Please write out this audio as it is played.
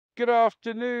good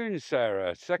afternoon,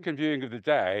 Sarah. Second viewing of the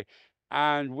day,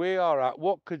 and we are at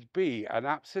what could be an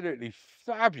absolutely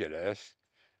fabulous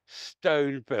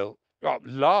stone-built, well,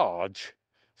 large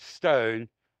stone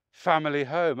family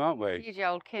home, aren't we? Huge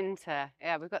old Kinter.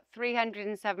 Yeah, we've got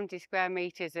 370 square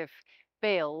meters of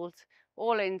build,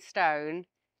 all in stone,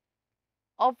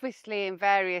 obviously in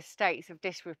various states of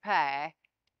disrepair,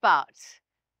 but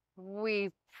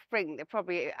we think that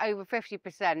probably over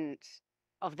 50%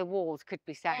 of the walls could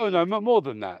be Oh no, saved. more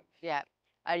than that. Yeah.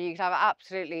 And you can have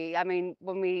absolutely, I mean,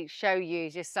 when we show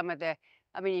you just some of the,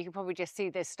 I mean, you can probably just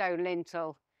see the stone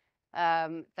lintel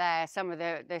there. Some of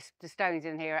the stones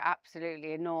in here are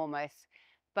absolutely enormous.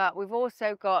 But we've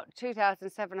also got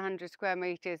 2,700 square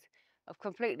meters of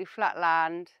completely flat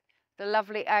land, the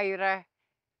lovely Eira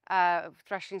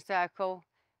threshing circle,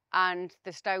 and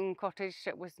the stone cottage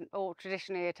that was all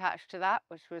traditionally attached to that,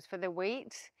 which was for the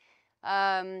wheat.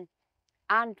 Um,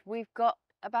 and we've got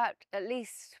about at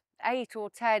least 8 or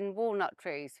 10 walnut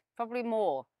trees, probably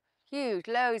more. Huge,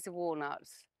 loads of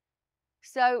walnuts.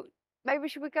 So maybe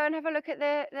should we go and have a look at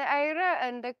the area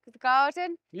and the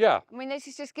garden? Yeah, I mean, this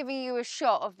is just giving you a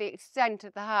shot of the extent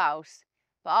of the house,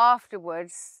 but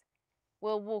afterwards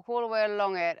we'll walk all the way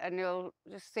along it and you'll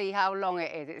just see how long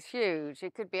it is. It's huge.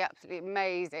 It could be absolutely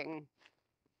amazing.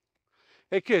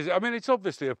 it is. I mean, it's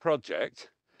obviously a project.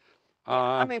 Yeah,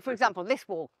 I Uh, mean, for example, this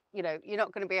wall, you know, you're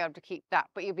not going to be able to keep that,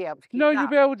 but you'll be able to keep no, you'll that.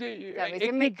 be able to. So it's a It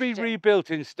could be mixture.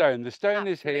 rebuilt in stone. The stone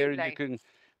is here, and you Absolutely. can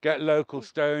get local We've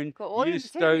stone. got all the Use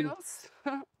stone. materials.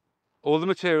 All the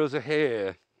materials are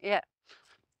here. Yeah,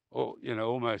 Or,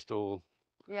 almost all.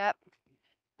 yeah.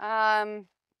 Um,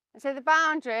 so the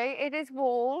boundary, it is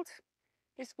walled.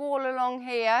 This wall along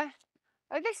here.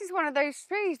 Oh, this is one of those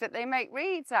trees that they make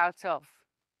reeds out of.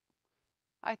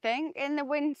 I think in the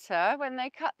winter when they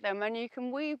cut them and you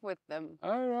can weave with them.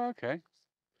 Oh, okay.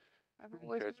 I've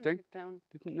always Interesting. wondered them.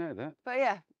 Didn't know that. But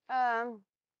yeah,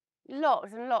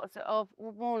 lots and lots of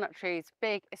walnut trees,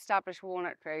 big established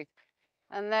walnut trees.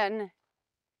 And then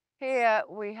here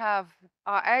we have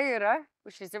our Eira,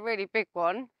 which is a really big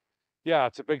one. Yeah,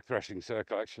 it's a big threshing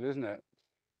circle, actually, isn't it?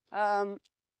 Um,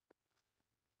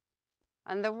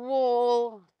 and the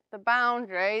wall, the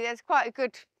boundary, there's quite a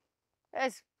good,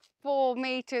 there's 4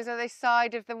 meters on this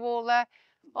side of the wall there.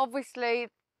 Obviously,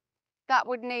 that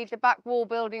would need the back wall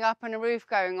building up and a roof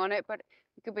going on it, but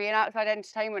it could be an outside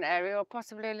entertainment area or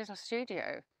possibly a little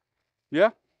studio. Yeah.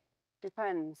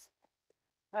 Depends.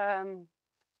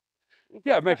 You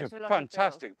Yeah, get it'd make quite a a lot of build.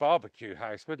 fantastic barbecue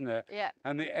house, wouldn't it? Yeah.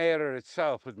 And the area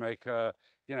itself would make a,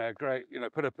 great,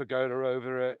 put a pagoda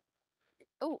over it,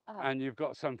 Oh, and you've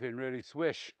got something really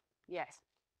swish. yes.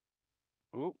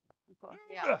 Ooh.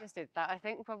 Yeah, I just did that. I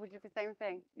think probably did the same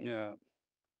thing. Yeah.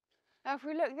 Now, if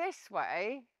we look this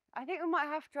way, I think we might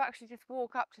have to actually just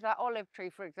walk up to that olive tree,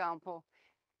 for example,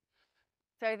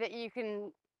 so that you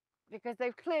can, because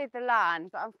they've cleared the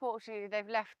land, but unfortunately they've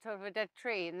left sort of a dead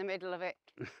tree in the middle of it.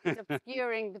 It's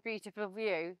obscuring the beautiful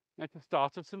view. At the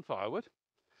start of some firewood.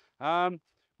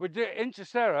 We're into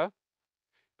Sarah.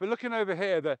 We're looking over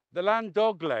here, the land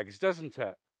dog legs, doesn't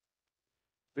it?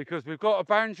 Because we've got a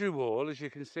boundary wall, as you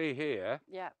can see here.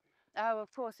 Yeah. Oh,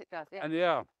 of course it does. Yeah. And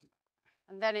yeah,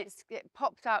 And then it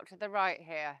pops out to the right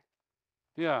here.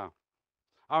 yeah.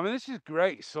 I mean, this is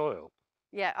great soil.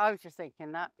 Yeah, I was just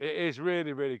thinking that. It is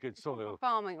really, really good It's proper soil.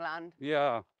 farming land.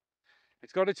 Yeah.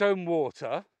 It's got its own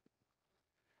water.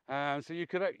 So you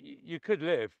could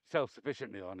live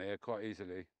self-sufficiently on here quite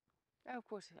easily. Oh, of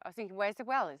course. I was thinking, where's the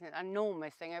well? Isn't it an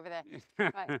enormous thing over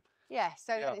there? Right. Yeah.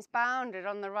 So Yeah. then it's bounded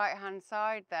on the right-hand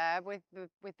side there with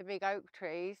the big oak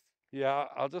trees. Yeah,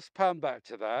 I'll just pan back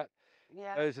to that.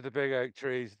 Yeah. Those are the big oak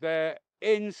trees. They're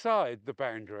inside the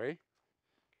boundary.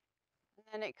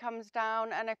 And then it comes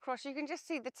down and across. You can just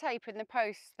see the tape in the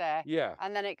posts there. Yeah.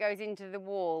 And then it goes into the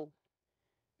wall.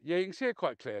 Yeah, you can see it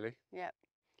quite clearly. Yeah.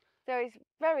 So it's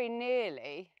very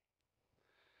nearly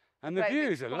a And the great big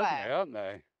views are lovely, square. aren't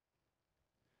they?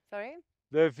 Sorry?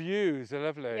 The views are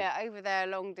lovely. Yeah, over there,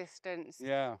 long distance.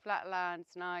 Yeah. Flat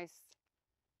land's nice.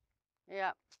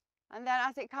 Yeah. And then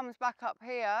as it comes back up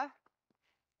here,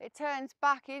 it turns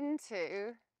back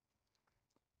into,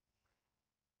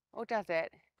 or does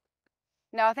it?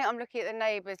 No, I think I'm looking at the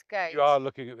neighbour's gate. You are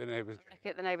looking at the neighbours.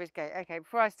 Looking at the neighbour's gate. Okay,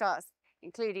 before I start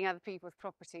including other people's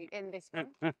property in this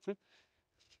one.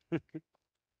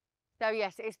 So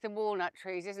yes, it's the walnut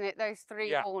trees, isn't it? Those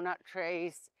three Yeah. walnut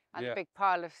trees and Yeah. a big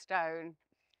pile of stone.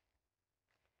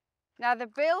 Now the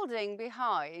building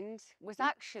behind was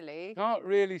actually, Can't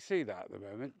really see that at the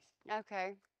moment,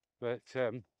 okay. but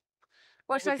Well,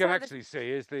 what we so can some of actually see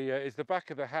is the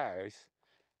back of the house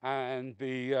and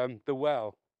the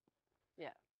well.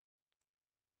 yeah.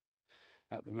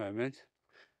 at the moment.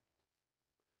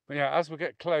 But yeah, as we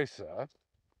get closer,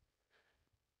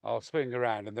 I'll swing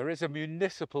around, and there is a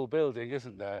municipal building,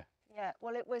 isn't there? Yeah,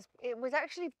 well, it was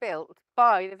actually built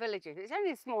by the villagers. It's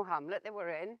only a small hamlet they were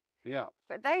in, Yeah.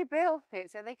 but they built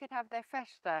it so they could have their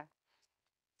festa.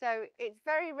 So it's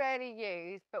very rarely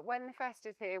used, but when the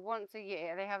festa's here once a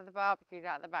year, they have the barbecues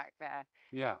out the back there.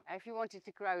 Yeah. If you wanted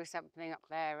to grow something up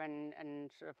there and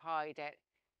sort of hide it,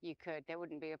 you could. There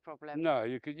wouldn't be a problem. No,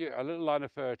 you could use a little line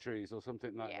of fir trees or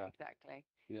something like Yeah, that. exactly.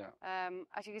 Yeah.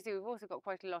 As you can see, we've also got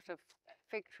quite a lot of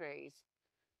fig trees.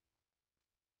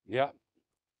 Yeah.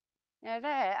 Now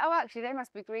there, oh, actually, they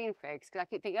must be green figs because I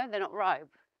keep thinking, oh, they're not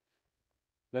ripe.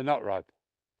 They're not ripe.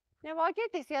 No, well, I did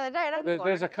this the other day. And I was There's a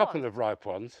wondering if it couple was. of ripe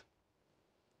ones.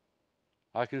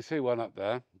 I can see one up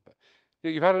there. But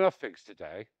you've had enough figs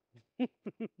today. Is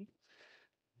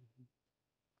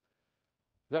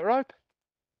that ripe?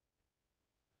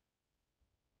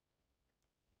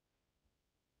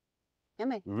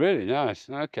 Yummy. Really nice.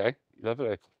 Okay,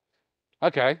 lovely.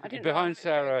 Okay, I didn't behind realise it was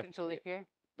Sarah, open until this year.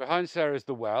 behind Sarah's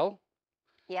the well.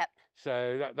 Yep.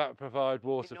 So that provide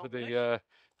water for Enormous. the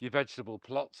your vegetable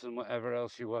plots and whatever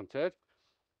else you wanted.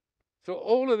 So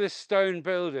all of this stone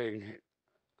building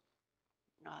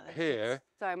Oh, there's here,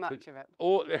 just so much of it.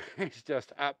 all it's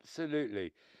just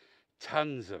absolutely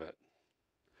tons of it.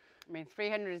 I mean,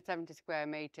 370 square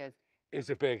meters. It's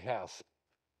a big house.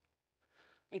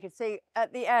 You can see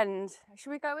at the end. Should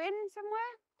we go in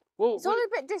somewhere? Well, It's all a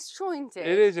bit disjointed.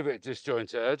 it is a bit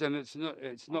disjointed, and it's not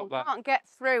We that. can't get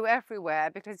through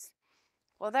everywhere because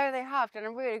although they have done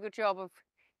a really good job of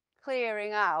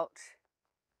clearing out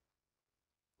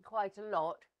quite a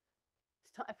lot,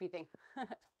 it's not everything.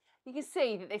 You can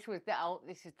see that this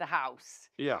is the house.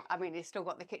 Yeah. I mean, it's still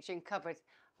got the kitchen cupboards.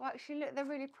 Well, actually, look, they're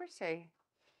really pretty.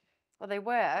 Well, they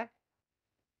were.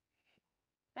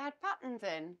 They had patterns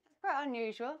in. That's quite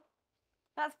unusual.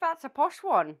 That's a posh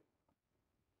one.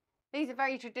 These are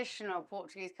very traditional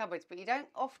Portuguese cupboards, but you don't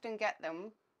often get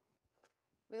them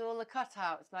with all the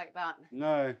cutouts like that.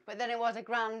 No. But then it was a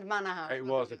grand manor house. It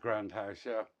was a grand house,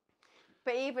 yeah.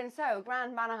 But even so,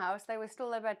 grand manor house, they were still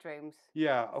their bedrooms.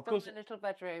 Yeah, of Still course. their little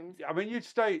bedrooms. I mean, you'd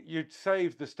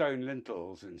save the stone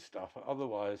lintels and stuff.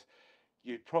 Otherwise,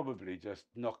 you'd probably just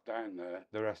knock down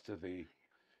the rest of the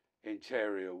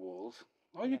interior walls.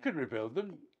 Oh, you could rebuild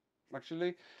them,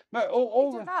 actually. No,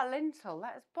 all Look at that lintel.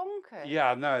 That's bonkers.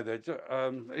 yeah, no, they're just,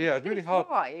 yeah, it's really hard.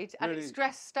 Wide and really- it's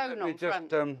dressed stone Let me on just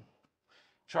front.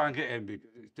 try and get in because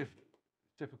it's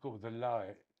difficult with the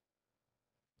light.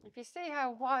 If you see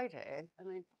how wide it is, I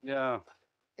mean, Yeah,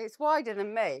 it's wider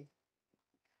than me.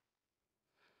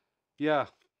 yeah.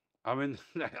 I mean,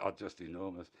 they are just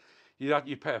enormous.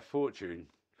 You pay a fortune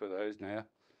for those now.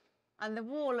 And the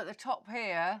wall at the top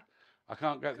here, I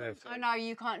can't get there. I know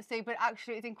you can't see, but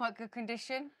actually it's in quite good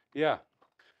condition. Yeah,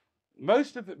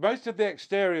 most of the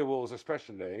exterior walls,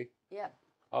 especially, Yeah.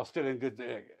 are still in good.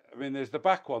 I mean, there's the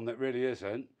back one that really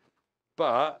isn't,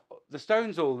 but the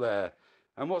stone's all there.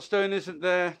 And what stone isn't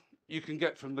there, you can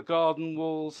get from the garden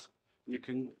walls. You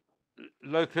can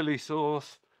locally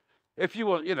source. If you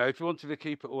want, if you wanted to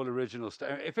keep it all original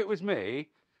stone. If it was me,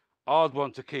 I'd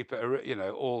want to keep it,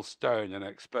 all stone and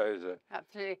expose it.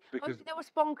 Absolutely. Because- That was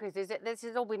bonkers. Is it? This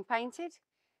has all been painted.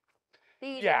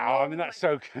 These Yeah, I mean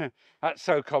enormous- that's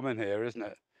so common here, isn't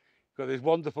it? Got this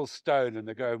wonderful stone, and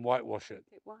they go and whitewash it.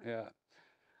 It was. Yeah.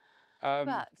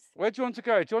 But Where do you want to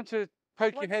go? Do you want to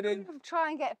poke we're your head trying in? to try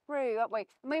and get through, aren't we?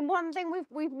 I mean, one thing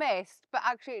we've missed, but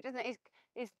actually it doesn't,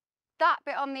 is that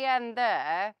bit on the end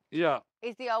there Yeah,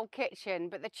 is the old kitchen,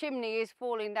 but the chimney is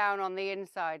falling down on the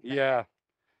inside there. yeah,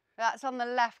 That's on the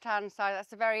left-hand side. That's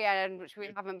the very end, which we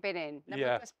haven't been in. Then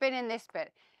Yeah. we've just been in this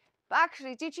bit. But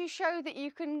actually, did you show that you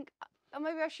can, or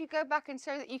maybe I should go back and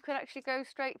show that you can actually go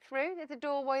straight through? There's a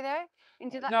doorway there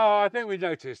into that. No, I think we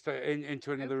noticed that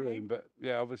into another Okay. room, but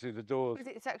yeah, obviously the doors.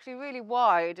 Because it's actually really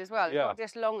wide as well. It's Yeah. not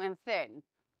just long and thin.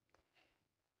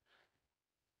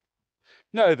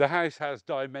 No, the house has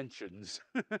dimensions.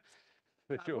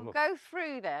 For Right, sure. we'll go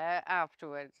through there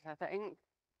afterwards, I think.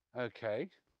 Okay.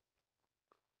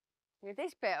 Yeah,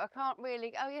 this bit, I can't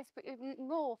really. Oh, yes, but even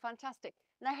more fantastic.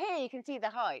 Now, here you can see the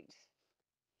height.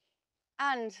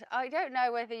 And I don't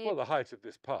know whether you. Well, the height of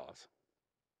this part.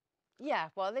 Yeah,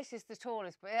 well, this is the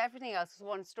tallest, but everything else is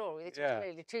one story. This Yeah. was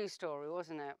really two-story,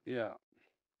 wasn't it? Yeah.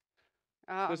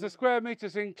 Does the Um, square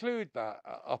meters include that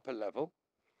upper level?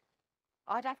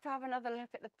 I'd have to have another look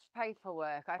at the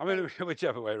paperwork. I mean,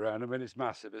 whichever way around. I mean, it's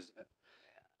massive, isn't it?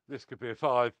 This could be a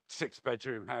 5-6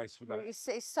 bedroom house for that.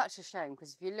 It's such a shame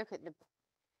because if you look at the,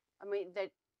 I mean,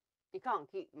 you can't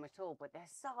keep them at all, but the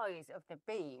size of the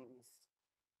beams,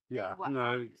 Yeah. were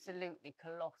No. absolutely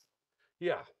colossal.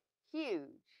 Yeah. Huge.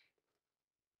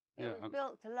 It Yeah. was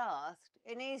built to last.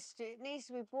 It needs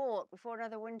to be bought before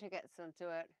another winter gets onto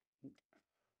it.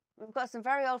 We've got some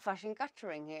very old-fashioned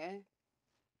guttering here.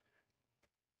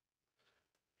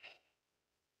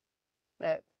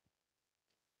 Look.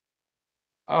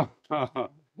 Oh,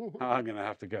 I'm going to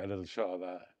have to get a little shot of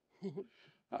that.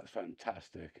 That's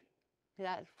fantastic.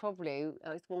 That's probably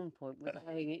at one point was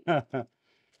going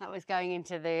that was going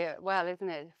into the well, isn't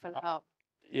it? Fill it up.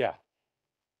 Yeah.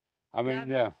 I mean,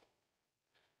 yeah.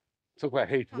 Talk about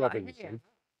Heath Right here, Robinson.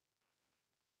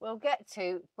 we'll get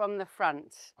to from the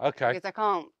front Okay. because I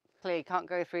can't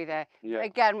go through there. Yeah.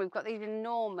 Again, we've got these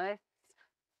enormous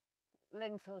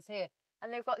lintels here,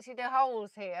 and they've got, see the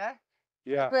holes here.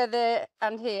 Yeah. Where the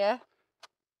and here.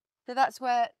 So that's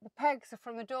where the pegs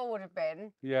from the door would have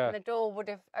been. Yeah. And the door would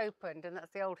have opened, and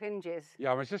that's the old hinges.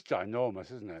 Yeah, I mean, it's just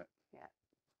ginormous, isn't it? Yeah.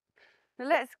 So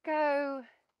let's go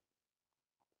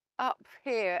up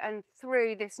here and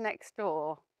through this next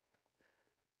door.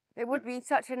 It would be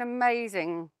such an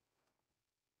amazing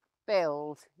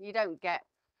build. You don't get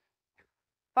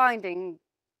finding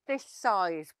this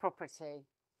size property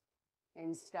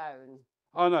in stone.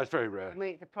 Oh, no, it's very rare. I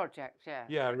mean, it's a project, yeah.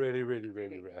 Yeah, really, really,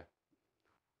 really rare.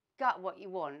 Got what you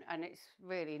want, and it's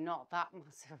really not that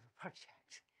much of a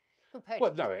project. Compared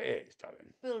Well, to no, it is,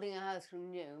 darling. building a house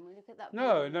from new. I mean, look at that.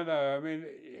 No, building. no. I mean,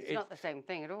 It's not the same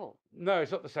thing at all. No,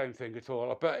 it's not the same thing at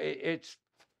all. But it's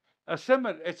a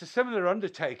similar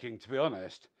undertaking, to be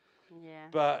honest. Yeah.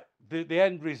 But the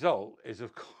end result is,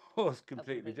 of course,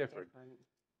 completely different.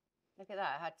 Look at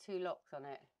that. It had two locks on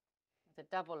it. It's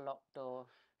a double lock door.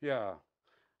 Yeah.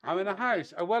 I mean,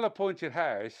 a well-appointed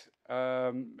house,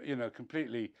 you know,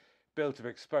 completely built of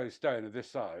exposed stone of this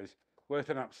size, worth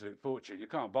an absolute fortune. You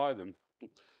can't buy them.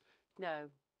 No.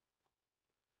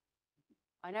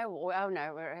 I know. Oh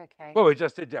no, we're okay. Well, we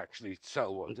just did actually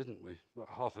sell one, didn't we?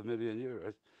 About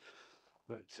 €500,000.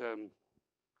 But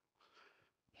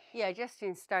yeah, just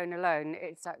in stone alone,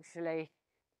 it's actually,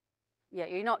 yeah,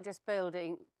 you're not just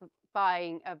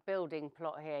buying a building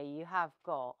plot here. You have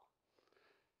got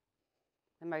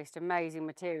the most amazing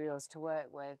materials to work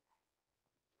with.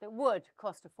 That would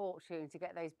cost a fortune to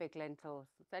get those big lintels.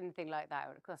 Anything like that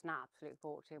would cost an absolute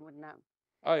fortune, wouldn't it?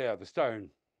 oh yeah, the stone.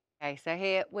 Okay, so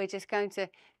here we're just going to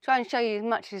try and show you as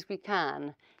much as we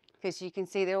can, because you can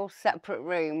see they're all separate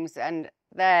rooms, and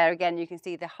there again you can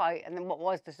see the height and then what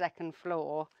was the second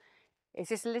floor. It's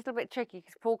just a little bit tricky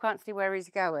because Paul can't see where he's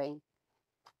going.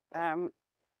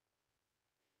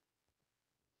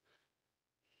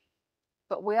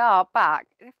 But we are back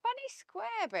in a funny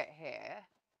square bit here,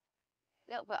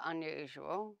 a little bit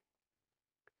unusual,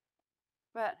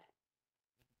 but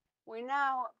we're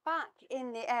now back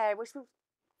in the air, which was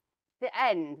the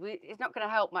end. It's not going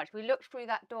to help much. We looked through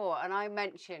that door and I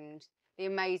mentioned the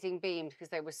amazing beams because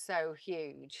they were so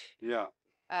huge. Yeah.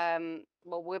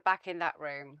 Well, we're back in that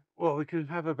room. Well, we can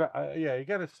have a better, yeah, you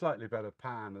get a slightly better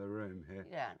pan of the room here.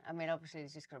 Yeah, I mean, obviously,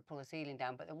 it's just going to pull the ceiling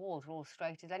down, but the walls are all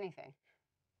straight as anything.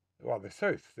 Well, they're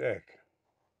so thick.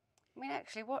 I mean,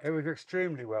 actually, what? It was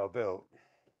extremely well built.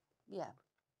 Yeah.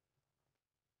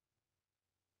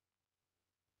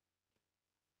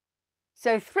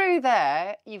 So through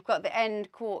there, you've got the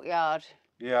end courtyard.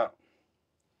 Yeah.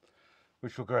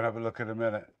 Which we'll go and have a look at in a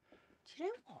minute. Do you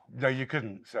know what? No, you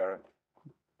couldn't, Sarah.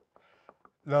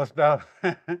 No.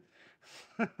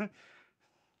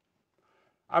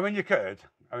 I mean, you could.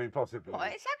 I mean, possibly. Oh,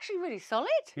 it's actually really solid.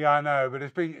 Yeah, I know, but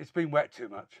it's been wet too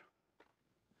much.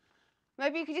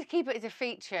 Maybe you could just keep it as a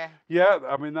feature. Yeah,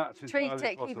 I mean that's Treat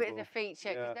entirely it, keep it as a feature,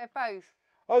 because Yeah. they're both.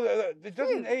 Oh, it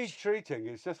doesn't need huge. treating.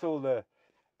 It's just all the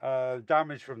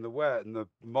damage from the wet and the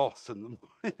moss and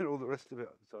all the rest of it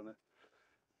that's on it.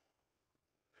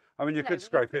 I mean, you could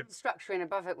scrape it. Structure in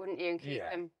above it, wouldn't you? And keep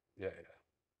them. Yeah.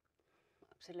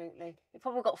 Absolutely. You've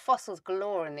probably got fossils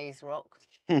galore in these rocks.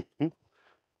 You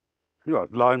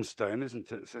got limestone,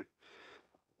 isn't it? So,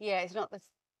 Yeah, it's not the.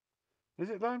 is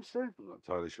it limestone? I'm not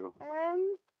entirely sure.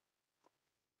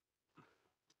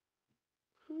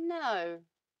 No.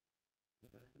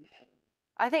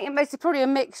 I think it's probably a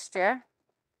mixture.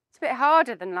 It's a bit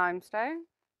harder than limestone,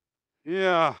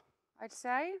 Yeah. I'd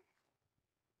say.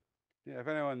 Yeah, if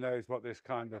anyone knows what this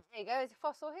kind of... There you go, there's a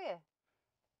fossil here.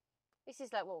 This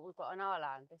is like what we've got on our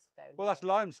land, this stone. Well, that's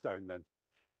limestone then.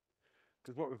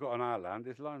 Because what we've got on our land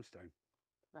is limestone.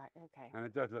 Right, okay. And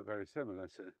it does look very similar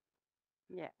to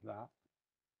that.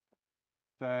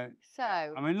 So,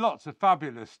 I mean, lots of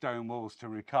fabulous stone walls to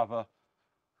recover.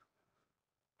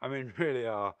 I mean, really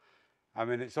are. I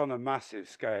mean, it's on a massive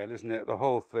scale, isn't it? The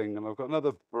whole thing. And I've got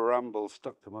another bramble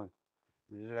stuck to my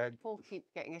leg. Paul keeps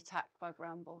getting attacked by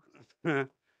brambles.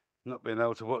 Not being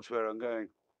able to watch where I'm going.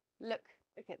 Look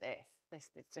at this. This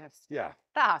is just Yeah,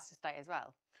 that has to stay as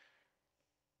well.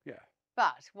 yeah.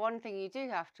 But one thing you do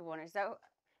have to want is that, of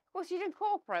course, you'd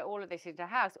incorporate all of this into a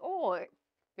house or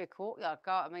the courtyard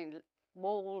garden. I mean,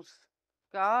 walls,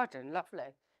 garden,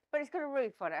 lovely. But it's got a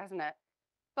roof on it, hasn't it?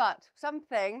 But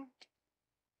something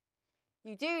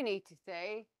you do need to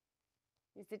see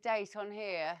is the date on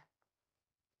here,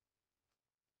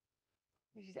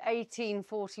 which is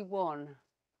 1841.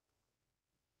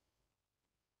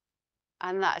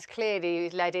 And that's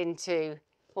clearly led into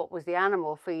what was the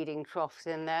animal feeding troughs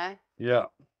in there. Yeah.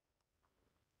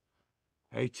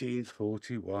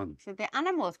 1841. So the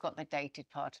animals got the dated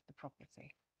part of the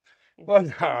property. Well,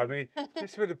 no, I mean,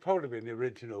 this would have probably been the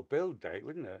original build date,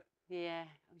 wouldn't it? Yeah,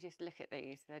 just look at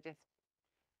these. They're just,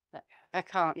 I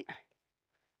can't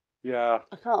Yeah.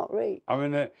 read. I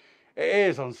mean, it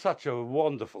is on such a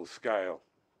wonderful scale.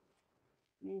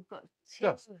 You've got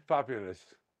Just two fabulous.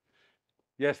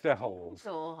 Yes, they're holes.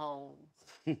 door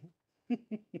holes.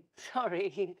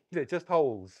 Sorry. They're just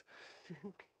holes.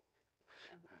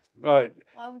 Right.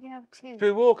 Why would you have two? Should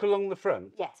we walk along the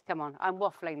front? Yes, come on. I'm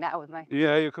waffling now with my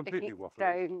Yeah, you're completely sticky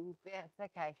waffling. stones. Yes,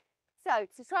 okay. So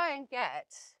to try and get,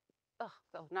 oh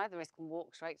God, neither of us can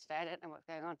walk straight today. I don't know what's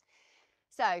going on.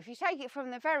 So if you take it from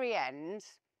the very end,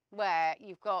 where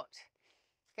you've got,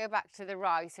 go back to the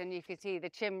right, and you can see the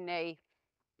chimney.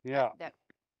 Yeah. The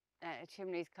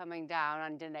chimney's coming down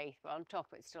underneath, but on top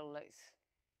it still looks.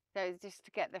 So just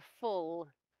to get the full.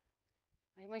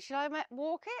 I mean, should I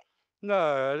walk it?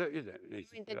 No, you don't need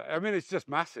I mean, to do that. I mean, it's just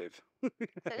massive.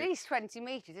 It's at least 20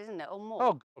 metres, isn't it, or more?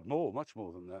 Oh, God, more, much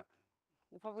more than that.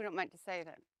 You're probably not meant to say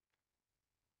that.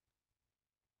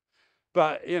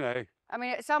 But, you know. I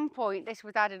mean, at some point, this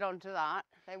was added on to that.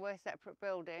 They were separate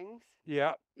buildings.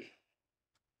 Yeah.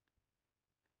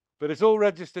 But it's all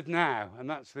registered now, and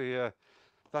that's the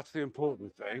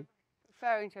important thing.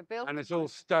 Referring to a building. And it's all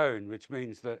stone, which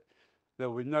means that there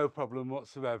will be no problem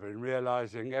whatsoever in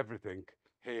realising everything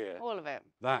here. All of it.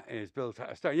 That is built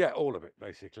out of stone. Yeah, all of it,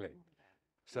 basically.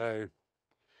 So,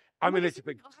 I mean, it's a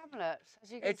big.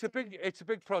 It's a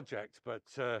big project, but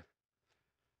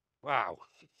wow.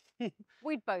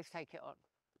 We'd both take it on.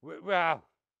 Well,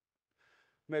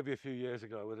 maybe a few years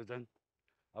ago I would have done.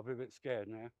 I'll be a bit scared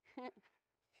now.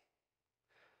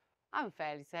 I'm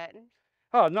fairly certain.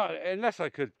 Oh, not unless I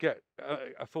could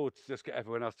afford to just get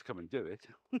everyone else to come and do it.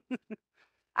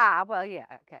 Ah, well, yeah,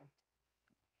 okay.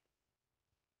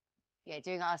 Yeah,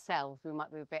 doing it ourselves, we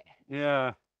might be a bit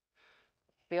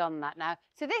beyond that now.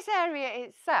 So this area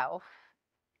itself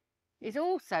is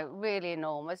also really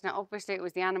enormous. Now, obviously, it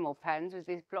was the animal pens with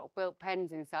these block-built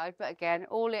pens inside, but again,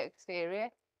 all the exterior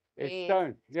is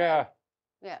stone. Yeah.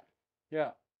 Yeah.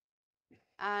 Yeah.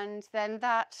 And then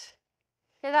that's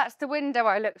the window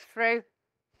I looked through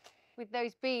with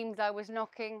those beams I was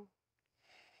knocking.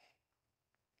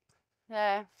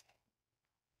 There.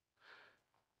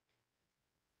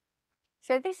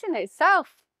 So this in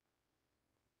itself,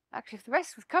 actually, if the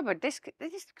rest was covered, this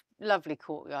is lovely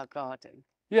courtyard garden.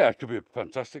 Yeah, it could be a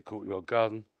fantastic courtyard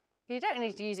garden. You don't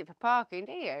need to use it for parking,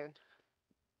 do you?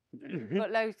 You've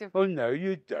got loads of. Oh no,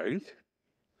 you don't.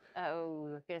 Oh,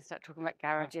 we're going to start talking about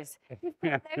garages. You've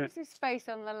got loads of space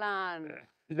on the land.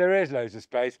 There is loads of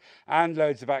space and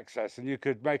loads of access, and you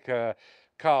could make a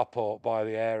carport by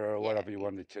the area or whatever you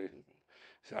wanted to.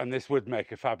 And this would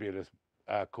make a fabulous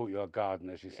courtyard garden,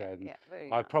 as you said. Yeah, very I'm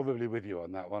nice. probably with you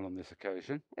on that one on this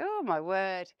occasion. Oh my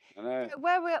word! I know. So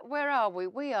where are we?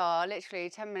 We are literally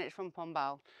 10 minutes from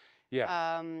Pombal.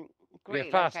 Yeah. Great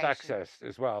Yeah, fast location. access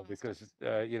as well, because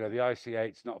you know, the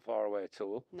IC8's not far away at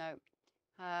all. No,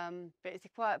 but it's a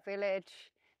quiet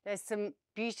village. There's some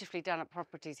beautifully done up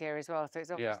properties here as well. So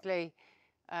it's obviously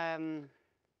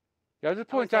Yeah, just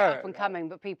point obviously out up and coming,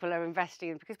 but people are investing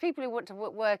in, because people who want to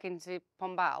work into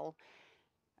Pombal,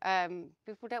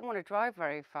 people don't want to drive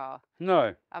very far.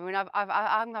 No. I mean,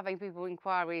 I'm having people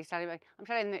inquiries telling me, I'm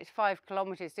telling them it's 5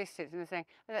 kilometres distance, and they're saying,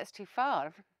 oh, that's too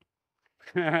far.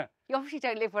 You obviously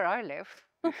don't live where I live.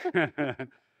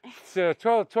 So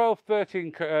 12,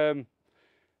 13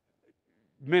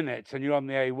 minutes, and you're on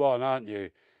the A1, aren't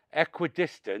you?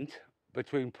 Equidistant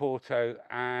between Porto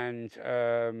and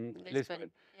Lisbon.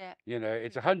 Yeah. You know,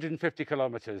 it's 150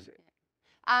 kilometres.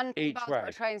 And each Pombal's way. got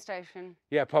a train station.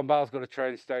 Yeah, Pombal's got a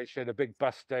train station, a big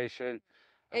bus station.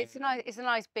 It's a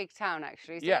nice big town,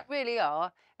 actually. So Yeah. you really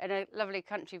are in a lovely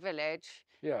country village.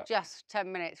 Yeah. Just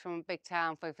 10 minutes from a big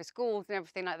town for schools and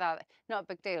everything like that. Not a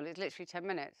big deal. It's literally 10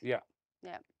 minutes. Yeah.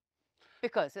 Yeah.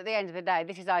 Because at the end of the day,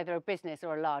 this is either a business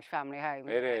or a large family home.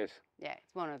 It is. Yeah,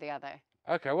 it's one or the other.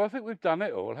 Okay, well, I think we've done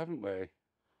it all, haven't we?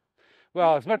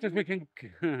 Well, as much as we can,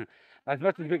 as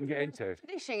much as we can get into.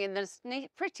 Finishing in the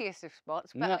prettiest of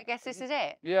spots, but No, I guess this is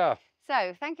it. yeah.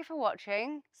 So thank you for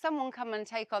watching. Someone come and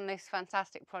take on this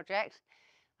fantastic project.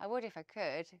 I would if I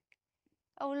could.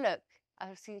 Oh look,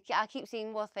 I keep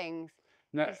seeing more things.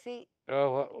 No, You see,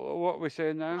 oh, what are we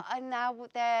saying now? and now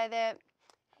they're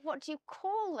what do you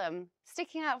call them?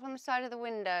 Sticking out from the side of the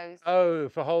windows. Oh,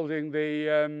 for holding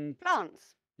the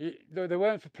Plants. no, they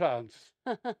weren't for plants.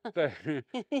 They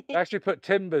actually put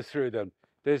timbers through them.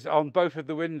 There's on both of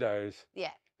the windows,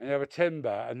 Yeah, and you have a timber,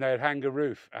 and they'd hang a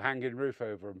hanging roof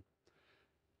over them.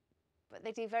 but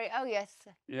they do very. Oh yes,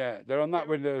 Yeah, they're on that they're-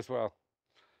 window as well.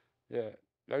 Yeah,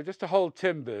 they're just to hold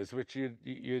timbers, which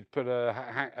you'd put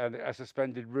a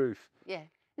suspended roof, yeah.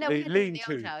 No, we had them in lean the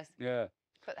old to. house. Yeah,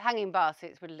 But hanging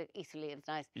baskets would look easily as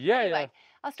nice. yeah, yeah. Anyway,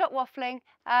 I'll stop waffling.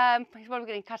 Because we're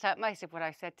going to cut out most of what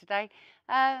I said today.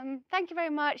 Thank you very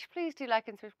much. Please do like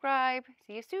and subscribe.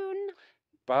 See you soon.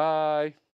 Bye.